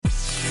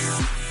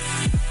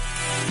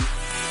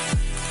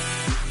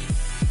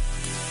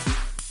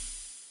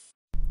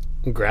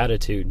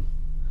gratitude.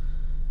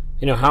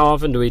 How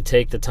often do we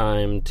take the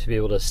time to be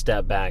able to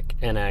step back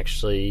and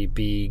actually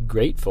be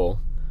grateful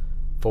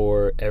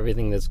for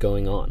everything that's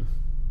going on?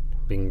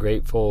 Being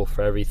grateful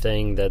for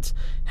everything that's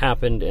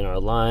happened in our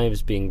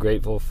lives, being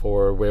grateful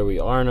for where we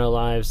are in our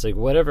lives, like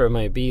whatever it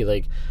might be,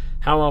 like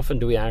how often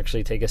do we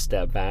actually take a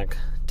step back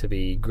to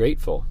be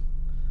grateful?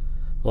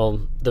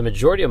 Well, the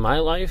majority of my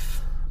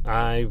life,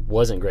 I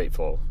wasn't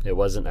grateful. It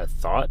wasn't a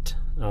thought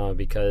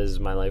because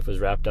my life was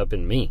wrapped up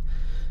in me.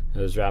 It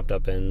was wrapped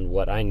up in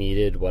what I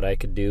needed, what I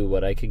could do,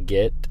 what I could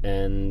get,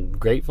 and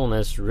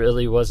gratefulness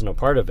really wasn't a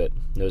part of it.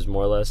 It was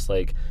more or less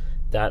like,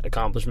 that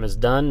accomplishment's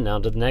done, now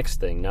to the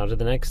next thing, now to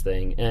the next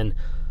thing. And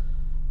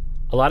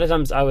a lot of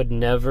times I would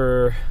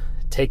never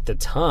take the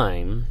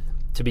time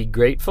to be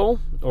grateful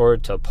or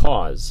to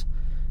pause.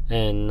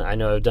 And I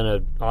know I've done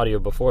an audio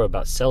before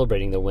about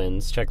celebrating the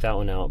wins. Check that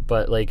one out.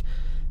 But like,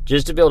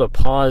 just to be able to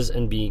pause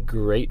and be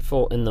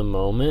grateful in the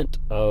moment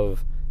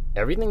of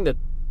everything that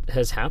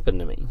has happened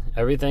to me,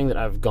 everything that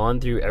I've gone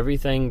through,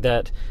 everything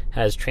that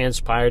has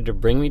transpired to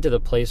bring me to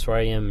the place where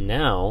I am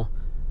now,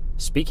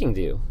 speaking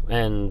to you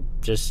and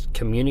just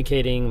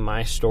communicating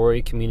my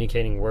story,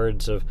 communicating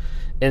words of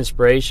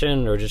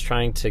inspiration, or just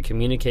trying to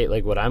communicate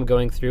like what I'm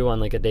going through on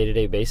like a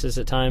day-to-day basis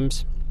at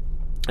times.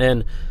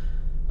 And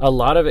a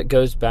lot of it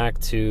goes back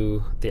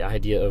to the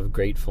idea of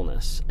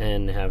gratefulness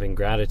and having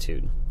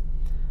gratitude.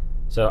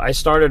 So I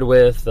started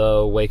with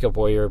the Wake Up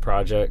Warrior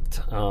project,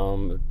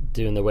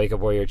 doing the Wake Up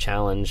Warrior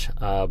challenge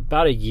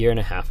about a year and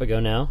a half ago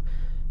now.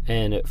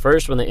 And at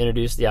first, when they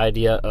introduced the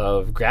idea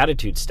of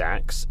gratitude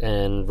stacks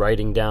and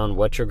writing down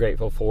what you're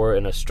grateful for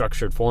in a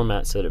structured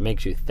format so that it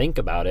makes you think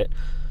about it,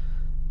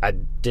 I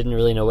didn't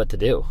really know what to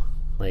do.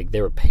 Like,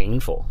 they were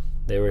painful.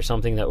 They were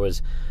something that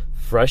was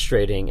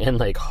frustrating and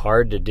like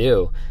hard to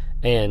do.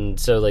 And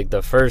so like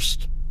the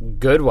first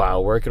good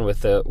while working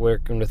with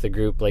the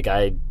group, like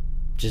I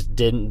just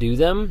didn't do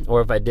them, or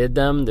if I did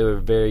them, they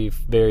were very,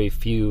 very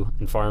few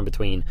and far in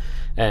between,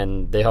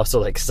 and they also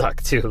like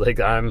suck too. Like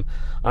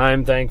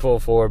I'm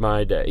thankful for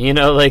my day,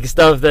 like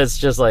stuff that's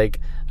just like,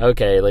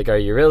 okay, like are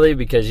you really?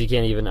 Because you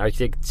can't even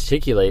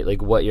articulate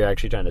like what you're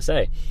actually trying to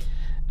say.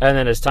 And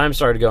then as time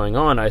started going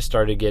on, I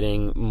started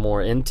getting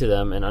more into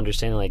them and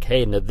understanding like,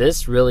 hey, now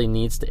this really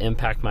needs to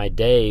impact my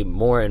day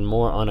more and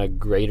more on a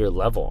greater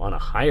level, on a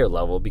higher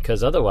level,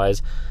 because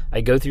otherwise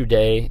I go through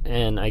day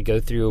and I go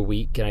through a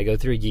week and I go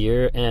through a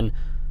year and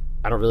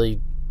I don't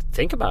really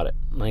think about it.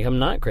 Like, I'm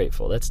not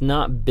grateful. That's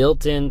not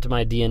built into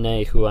my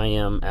DNA, who I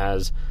am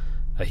as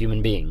a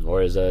human being or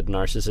as a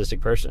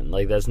narcissistic person.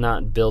 Like, that's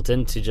not built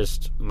into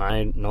just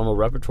my normal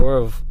repertoire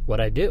of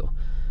what I do.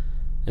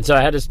 And so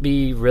I had to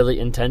be really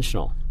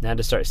intentional. I had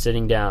to start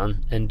sitting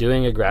down and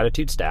doing a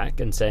gratitude stack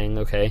and saying,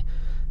 okay,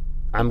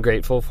 I'm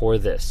grateful for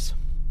this.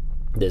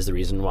 This is the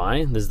reason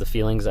why. This is the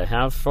feelings I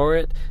have for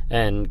it.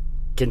 And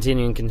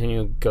continue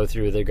to go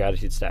through the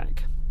gratitude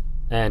stack.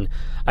 And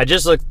I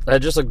just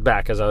looked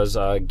back as I was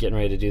getting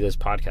ready to do this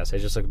podcast. I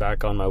just looked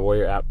back on my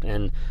Warrior app,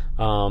 and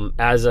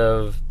as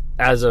of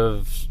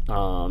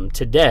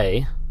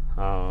today,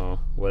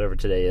 whatever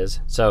today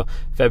is, so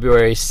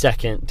February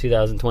 2nd,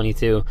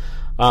 2022,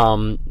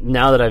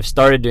 now that I've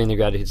started doing the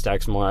gratitude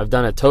stacks more, I've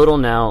done a total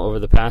now over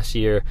the past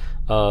year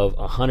of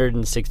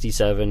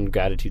 167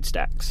 gratitude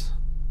stacks.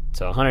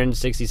 So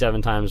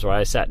 167 times where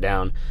I sat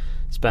down,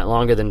 spent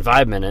longer than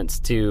 5 minutes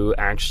to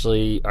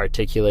actually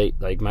articulate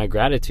like my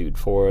gratitude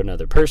for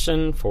another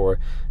person, for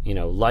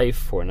life,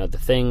 for another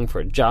thing,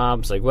 for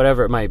jobs, like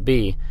whatever it might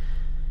be.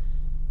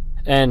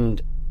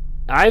 And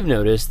I've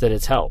noticed that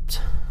it's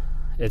helped.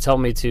 It's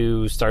helped me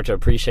to start to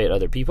appreciate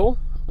other people.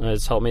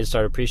 It's helped me to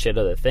start to appreciate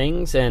other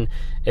things, and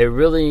it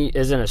really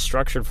is in a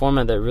structured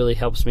format that really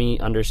helps me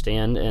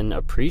understand and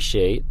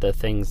appreciate the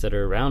things that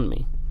are around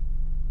me.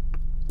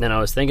 And I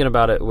was thinking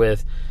about it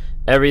with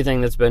everything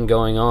that's been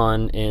going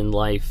on in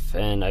life,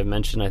 and I've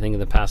mentioned, I think,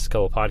 in the past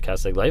couple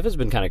podcasts, like life has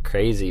been kind of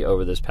crazy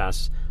over this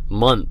past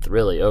month,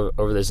 really,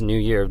 over this new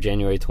year of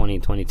January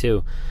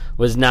 2022.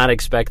 Was not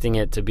expecting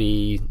it to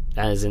be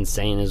as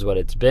insane as what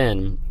it's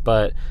been,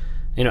 but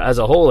as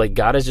a whole, like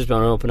God has just been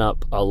opening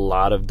up a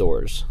lot of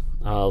doors,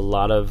 a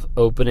lot of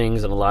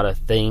openings, and a lot of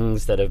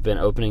things that have been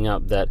opening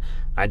up that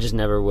I just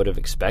never would have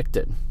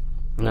expected.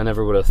 And I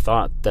never would have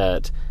thought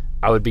that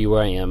I would be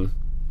where I am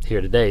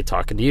here today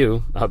talking to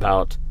you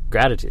about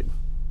gratitude.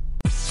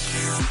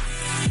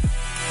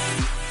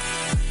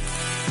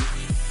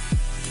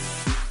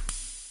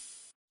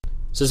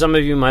 So some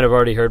of you might have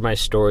already heard my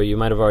story. You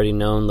might have already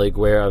known like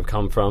where I've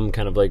come from,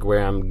 kind of like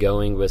where I'm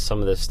going with some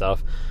of this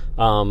stuff.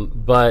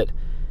 But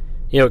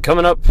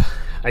coming up,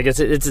 I guess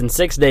it's in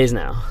 6 days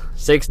now.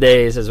 6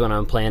 days is when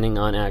I'm planning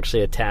on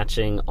actually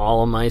attaching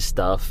all of my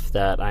stuff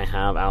that I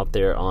have out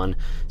there on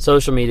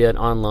social media and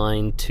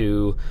online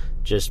to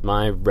just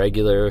my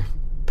regular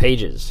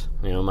pages,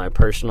 my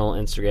personal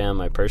Instagram,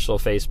 my personal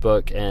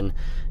Facebook, and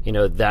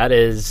that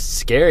is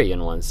scary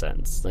in one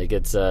sense. Like,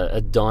 it's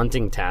a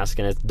daunting task,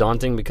 and it's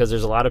daunting because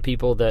there's a lot of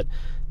people that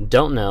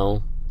don't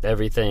know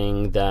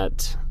everything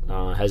that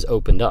has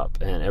opened up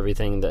and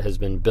everything that has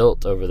been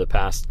built over the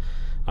past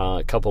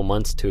a couple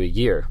months to a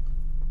year.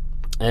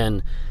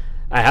 And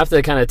I have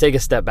to kind of take a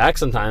step back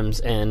sometimes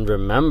and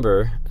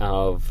remember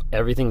of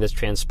everything that's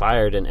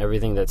transpired and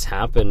everything that's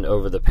happened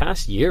over the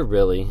past year,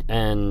 really,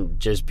 and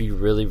just be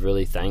really,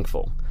 really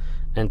thankful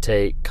and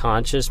take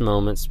conscious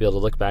moments to be able to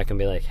look back and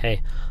be like,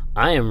 hey,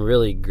 I am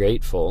really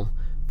grateful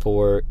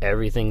for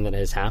everything that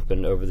has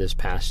happened over this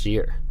past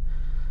year.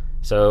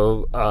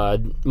 So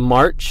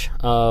March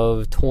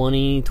of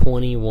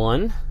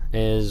 2021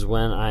 is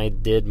when I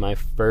did my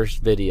first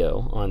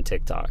video on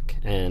TikTok,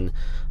 and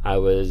I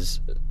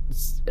was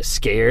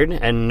scared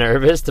and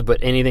nervous to put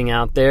anything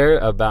out there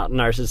about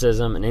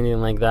narcissism and anything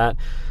like that.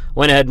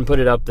 Went ahead and put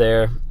it up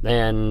there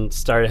and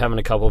started having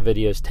a couple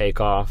videos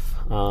take off.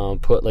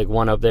 Put like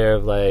one up there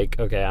of like,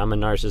 okay, I'm a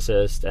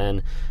narcissist,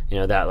 and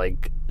that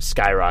like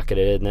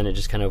skyrocketed, and then it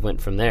just kind of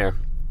went from there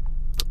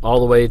all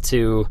the way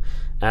to,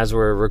 as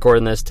we're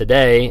recording this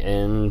today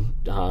in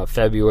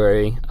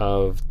February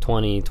of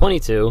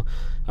 2022,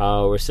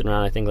 we're sitting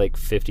around, I think, like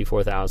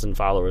 54,000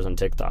 followers on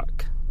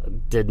TikTok.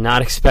 Did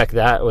not expect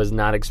that, was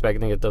not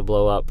expecting it to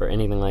blow up or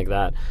anything like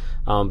that,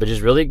 but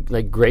just really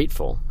like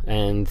grateful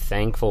and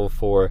thankful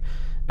for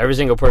every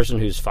single person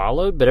who's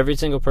followed, but every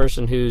single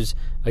person who's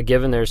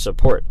given their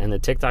support. And the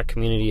TikTok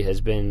community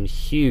has been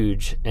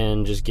huge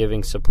in just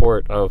giving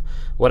support of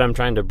what I'm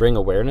trying to bring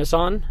awareness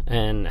on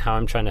and how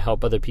I'm trying to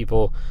help other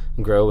people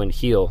grow and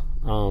heal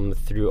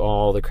through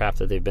all the crap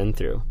that they've been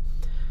through.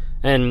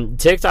 And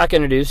TikTok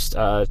introduced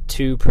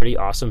two pretty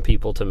awesome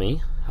people to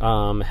me.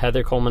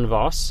 Heather Coleman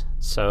Voss,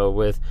 so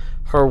with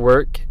her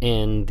work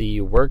in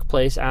the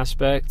workplace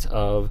aspect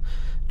of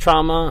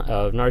trauma,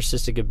 of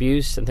narcissistic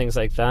abuse and things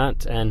like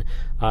that, and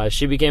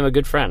she became a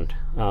good friend.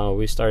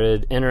 We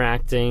started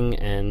interacting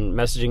and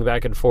messaging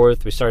back and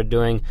forth. We started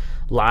doing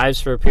lives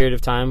for a period of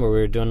time where we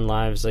were doing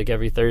lives like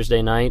every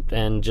Thursday night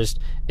and just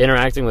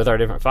interacting with our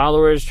different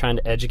followers, trying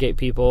to educate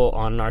people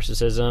on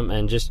narcissism,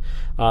 and just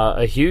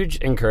a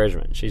huge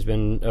encouragement. She's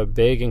been a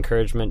big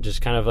encouragement,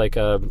 just kind of like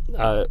a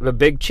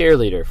big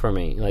cheerleader for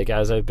me, like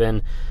as I've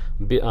been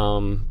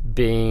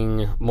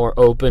being more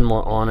open,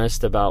 more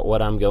honest about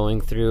what I'm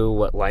going through,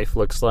 what life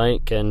looks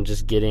like, and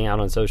just getting out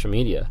on social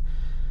media.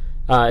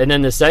 And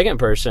then the second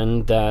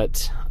person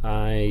that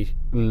I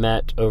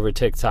met over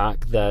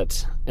TikTok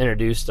that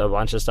introduced a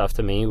bunch of stuff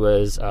to me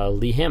was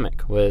Lee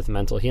Hammock with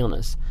Mental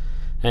Healness,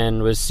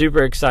 and was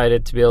super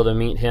excited to be able to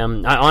meet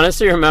him. I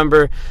honestly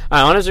remember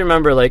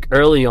like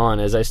early on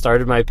as I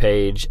started my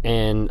page,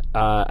 and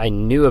I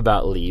knew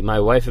about Lee. My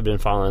wife had been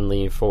following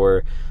Lee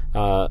for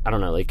I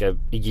don't know, like a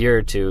year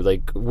or two,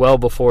 like well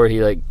before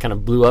he like kind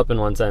of blew up in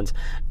one sense.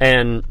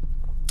 And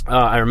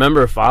I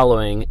remember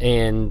following,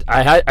 and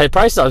I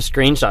probably saw a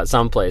screenshot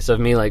someplace of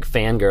me like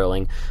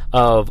fangirling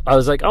I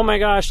was like, oh my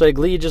gosh, like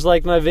Lee just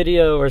liked my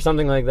video or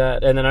something like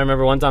that. And then I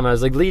remember one time I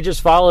was like, Lee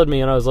just followed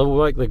me, and I was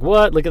like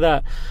what? Look at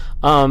that.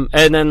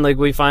 And then like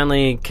we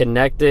finally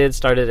connected,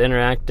 started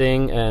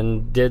interacting,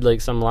 and did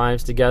like some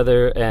lives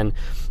together. And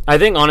I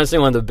think honestly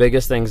one of the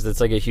biggest things that's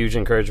like a huge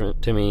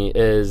encouragement to me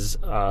is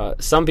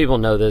some people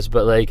know this,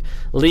 but like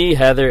Lee,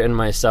 Heather, and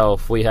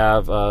myself, we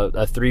have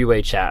a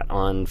three-way chat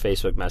on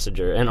Facebook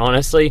Messenger. And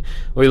honestly,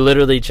 we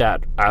literally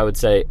chat, I would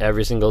say,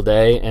 every single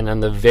day. And on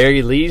the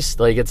very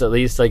least, like it's at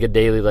least like a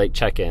daily like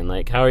check-in,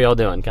 like how are y'all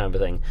doing kind of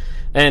a thing.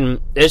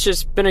 And it's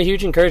just been a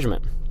huge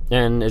encouragement.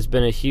 And it's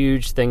been a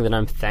huge thing that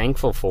I'm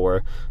thankful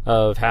for,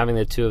 of having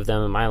the two of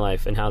them in my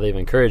life and how they've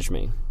encouraged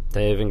me.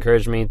 They've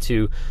encouraged me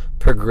to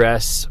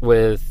progress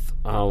with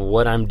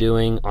what I'm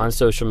doing on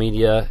social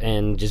media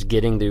and just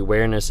getting the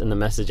awareness and the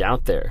message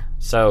out there.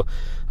 So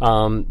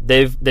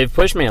they've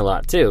pushed me a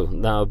lot too,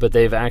 but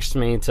they've asked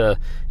me to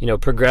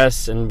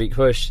progress and be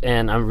pushed,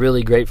 and I'm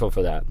really grateful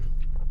for that.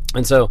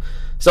 And so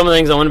some of the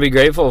things I want to be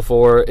grateful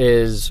for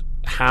is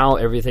how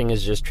everything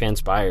has just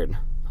transpired.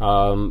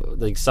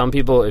 Like some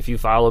people, if you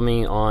follow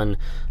me on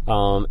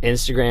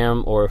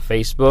Instagram or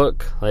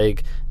Facebook,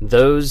 like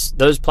those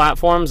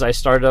platforms, I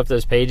started up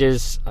those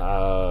pages,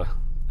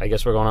 I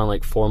guess we're going on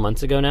like 4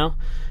 months ago now.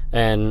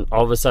 And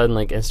all of a sudden,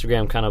 like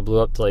Instagram kind of blew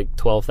up to like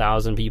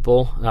 12,000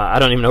 people. I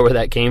don't even know where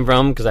that came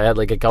from, because I had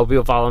like a couple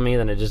people follow me,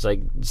 then it just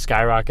like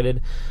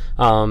skyrocketed.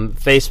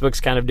 Facebook's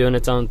kind of doing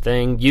its own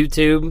thing.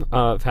 YouTube,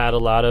 I've had a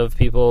lot of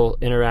people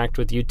interact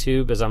with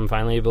YouTube as I'm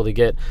finally able to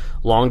get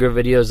longer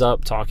videos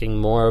up talking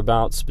more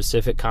about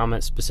specific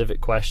comments,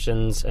 specific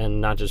questions, and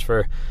not just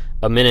for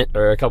a minute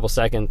or a couple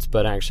seconds,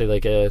 but actually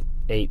like a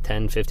 8,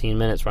 10, 15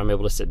 minutes where I'm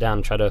able to sit down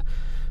and try to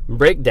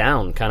break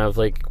down kind of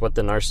like what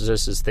the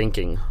narcissist is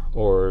thinking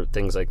or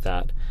things like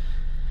that.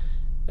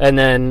 And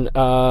then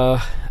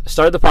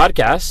started the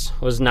podcast.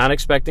 Was not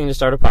expecting to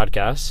start a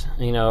podcast.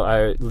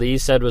 Lee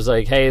said was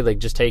like, hey, like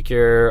just take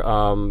your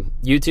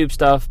YouTube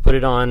stuff, put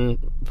it on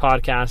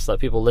podcast, let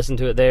people listen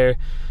to it there.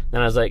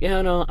 Then I was like,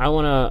 yeah, no, I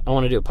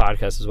wanna do a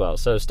podcast as well.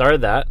 So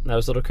started that. That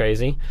was a little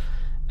crazy.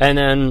 And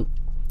then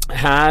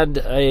had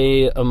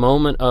a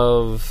moment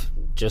of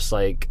just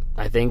like,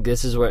 I think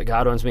this is what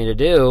God wants me to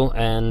do,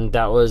 and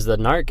that was the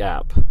NARC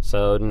app,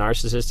 so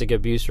Narcissistic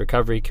Abuse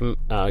Recovery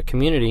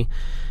Community.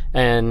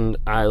 And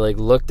I like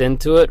looked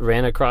into it,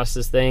 ran across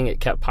this thing,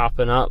 it kept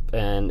popping up,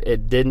 and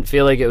it didn't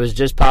feel like it was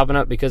just popping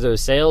up because it was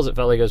sales. It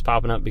felt like it was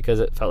popping up because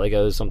it felt like it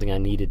was something I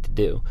needed to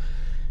do.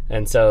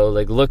 And so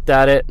like looked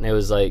at it, and it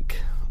was like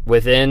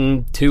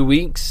within 2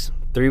 weeks,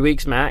 3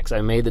 weeks max,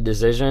 I made the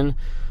decision,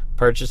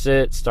 purchased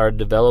it, started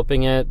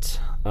developing it.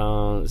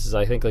 This is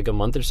I think like a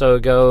month or so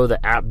ago.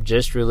 The app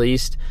just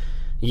released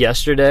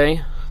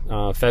yesterday,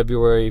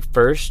 February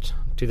 1st,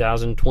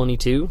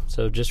 2022,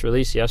 so just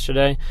released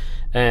yesterday.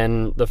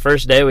 And the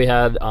first day we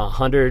had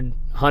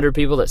 100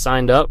 people that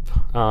signed up.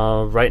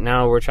 Right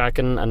now we're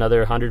tracking another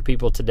 100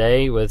 people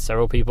today, with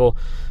several people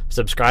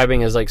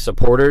subscribing as like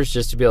supporters,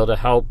 just to be able to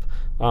help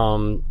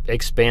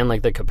expand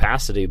like the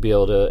capacity, be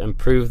able to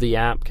improve the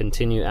app,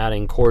 continue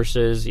adding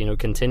courses,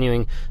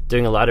 continuing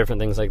doing a lot of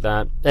different things like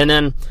that. And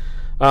then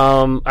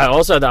I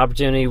also had the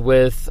opportunity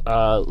with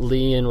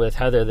Lee and with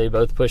Heather. They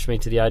both pushed me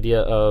to the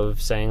idea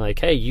of saying like,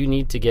 hey, you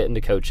need to get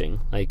into coaching.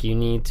 Like you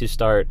need to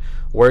start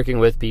working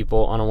with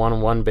people on a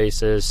one-on-one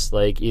basis,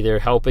 like either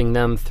helping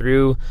them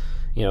through,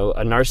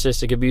 a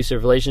narcissistic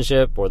abusive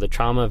relationship or the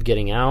trauma of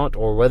getting out,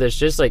 or whether it's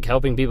just like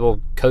helping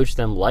people coach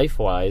them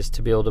life-wise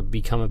to be able to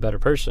become a better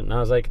person. And I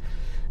was like,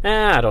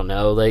 I don't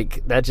know.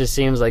 Like that just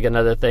seems like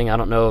another thing. I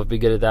don't know if I'd be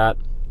good at that.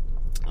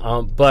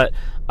 But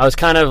I was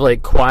kind of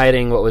like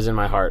quieting what was in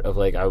my heart of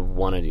like, I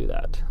want to do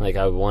that. Like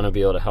I want to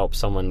be able to help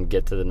someone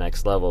get to the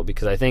next level,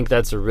 because I think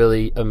that's a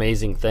really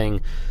amazing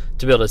thing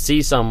to be able to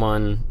see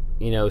someone,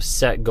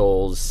 set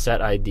goals,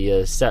 set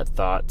ideas, set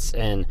thoughts,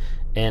 and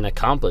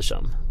accomplish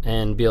them,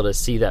 and be able to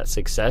see that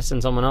success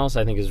in someone else,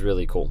 I think is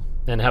really cool.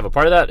 And have a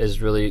part of that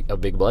is really a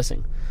big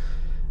blessing.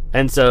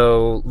 And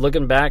so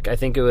looking back, I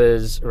think it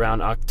was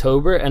around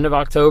October, end of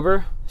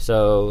October.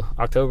 So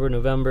October,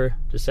 November,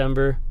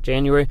 December,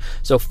 January.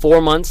 So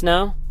 4 months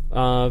now.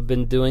 I've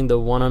been doing the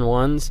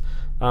one-on-ones.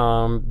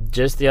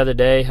 Just the other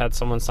day had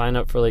someone sign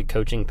up for like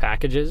coaching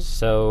packages,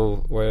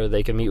 so where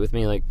they can meet with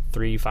me like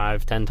 3,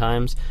 5, 10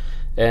 times.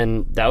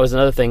 And that was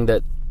another thing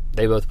that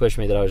they both pushed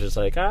me, that I was just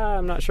like,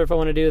 I'm not sure if I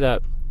want to do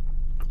that.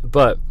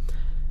 But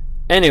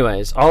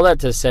anyways, all that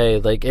to say,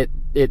 like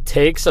it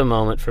takes a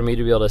moment for me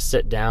to be able to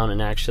sit down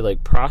and actually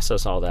like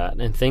process all that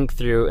and think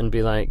through and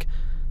be like,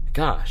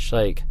 gosh,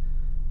 like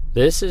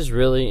this is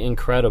really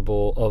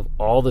incredible, of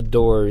all the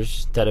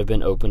doors that have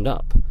been opened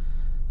up,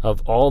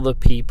 of all the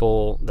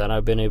people that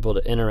I've been able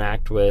to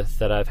interact with,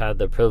 that I've had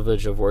the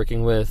privilege of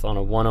working with on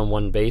a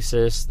one-on-one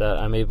basis, that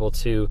I'm able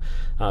to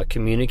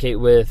communicate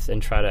with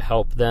and try to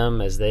help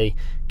them as they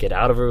get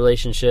out of a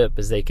relationship,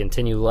 as they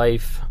continue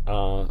life,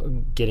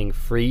 getting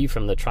free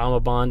from the trauma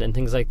bond and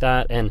things like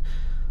that. And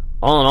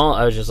all in all,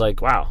 I was just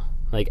like, wow,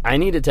 like I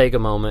need to take a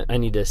moment, I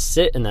need to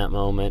sit in that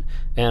moment,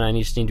 and I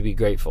just need to be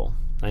grateful.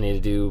 I need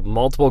to do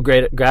multiple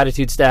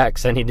gratitude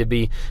stacks. I need to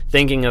be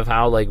thinking of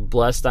how like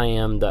blessed I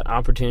am that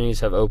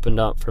opportunities have opened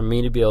up for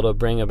me to be able to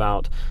bring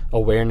about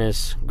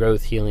awareness,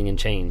 growth, healing, and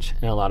change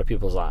in a lot of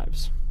people's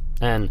lives.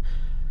 And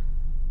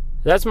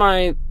that's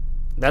my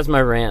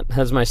rant.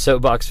 That's my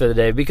soapbox for the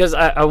day, because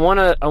I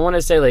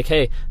wanna say like,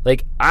 hey,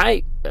 like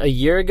a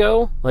year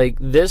ago, like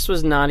this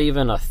was not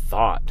even a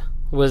thought,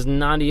 was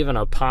not even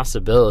a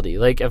possibility.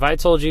 Like if I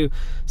told you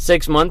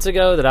 6 months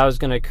ago that I was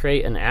going to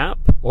create an app,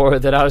 or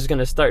that I was going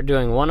to start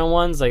doing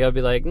one-on-ones, like I'd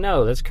be like,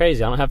 no, that's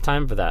crazy. I don't have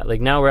time for that.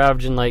 Like now we're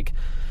averaging like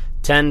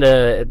 10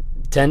 to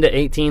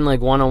 18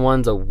 like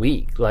one-on-ones a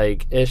week.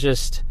 Like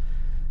it's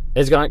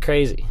gone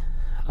crazy.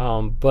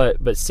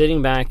 But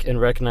sitting back and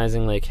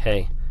recognizing like,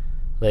 hey,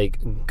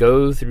 like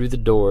go through the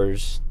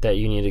doors that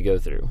you need to go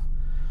through.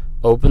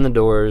 Open the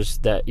doors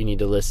that you need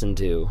to listen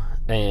to.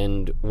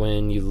 And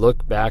when you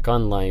look back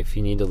on life,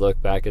 you need to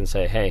look back and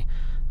say, hey,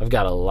 I've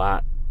got a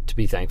lot to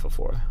be thankful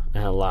for,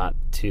 and a lot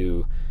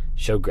to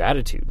show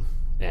gratitude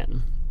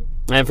in.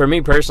 And for me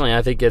personally,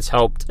 I think it's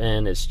helped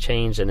and it's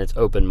changed and it's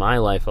opened my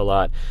life a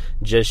lot,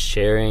 just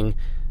sharing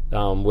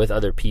with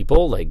other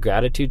people, like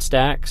gratitude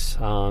stacks,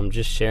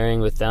 just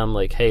sharing with them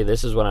like, hey,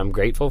 this is what I'm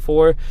grateful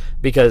for.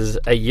 Because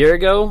a year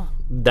ago,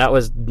 that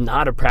was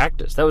not a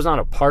practice. That was not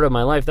a part of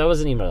my life. That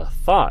wasn't even a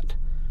thought.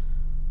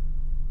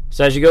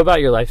 So as you go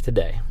about your life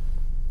today,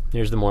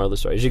 here's the moral of the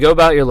story. As you go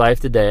about your life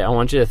today, I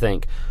want you to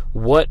think,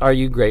 what are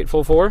you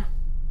grateful for?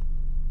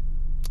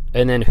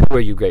 And then who are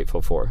you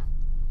grateful for?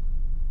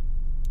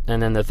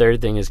 And then the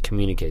third thing is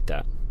communicate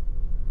that.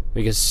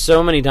 Because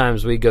so many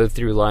times we go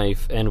through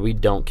life and we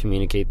don't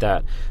communicate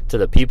that to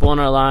the people in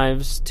our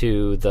lives,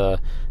 to the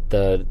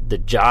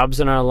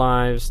jobs in our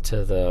lives,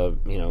 to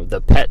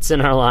the pets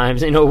in our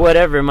lives,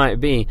 whatever it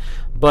might be.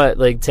 But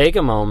like take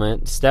a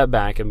moment, step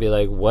back and be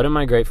like, what am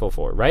I grateful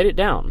for? Write it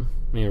down.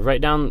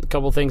 Write down a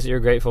couple things that you're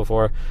grateful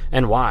for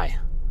and why.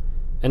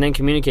 And then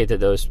communicate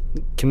those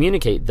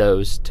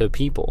to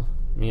people.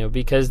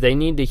 Because they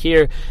need to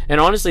hear. And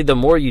honestly, the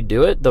more you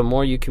do it, the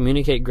more you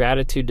communicate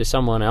gratitude to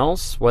someone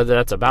else, whether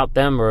that's about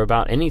them or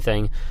about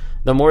anything,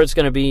 the more it's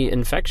going to be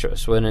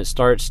infectious when it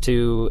starts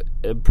to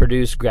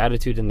produce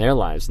gratitude in their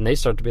lives. And they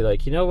start to be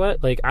like, you know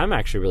what? Like, I'm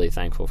actually really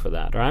thankful for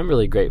that. Or I'm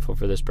really grateful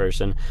for this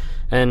person.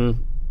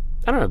 And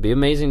I don't know, it'd be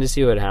amazing to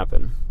see what would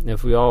happen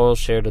if we all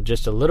shared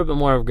just a little bit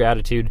more of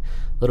gratitude,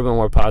 a little bit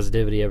more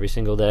positivity every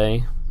single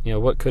day.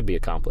 What could be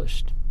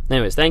accomplished.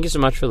 Anyways, thank you so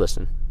much for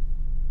listening.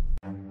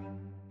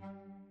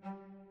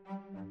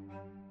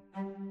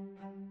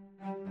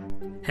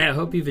 Hey, I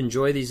hope you've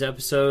enjoyed these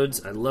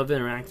episodes. I love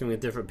interacting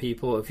with different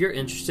people. If you're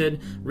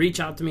interested, reach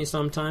out to me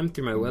sometime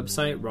through my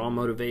website, Raw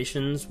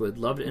Motivations. Would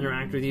love to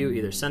interact with you.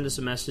 Either send us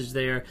a message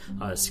there,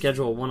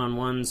 schedule a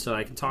one-on-one so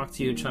I can talk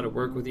to you, try to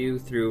work with you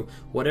through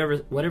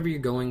whatever you're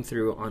going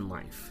through on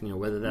life.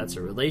 Whether that's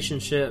a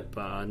relationship,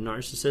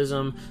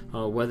 narcissism,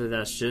 whether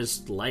that's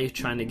just life,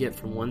 trying to get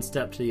from one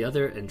step to the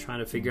other and trying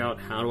to figure out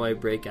how do I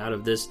break out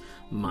of this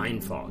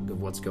mind fog of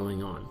what's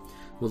going on.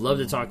 Would love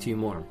to talk to you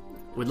more.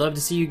 Would love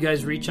to see you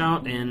guys reach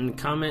out and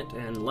comment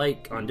and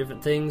like on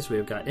different things.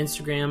 We've got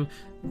Instagram,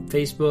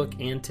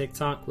 Facebook, and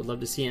TikTok. Would love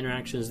to see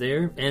interactions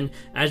there. And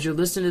as you're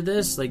listening to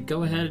this,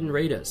 go ahead and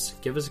rate us.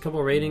 Give us a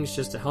couple ratings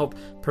just to help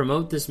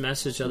promote this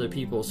message to other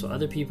people so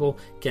other people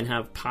can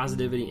have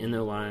positivity in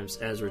their lives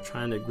as we're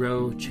trying to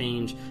grow,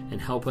 change, and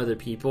help other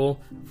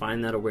people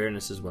find that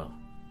awareness as well.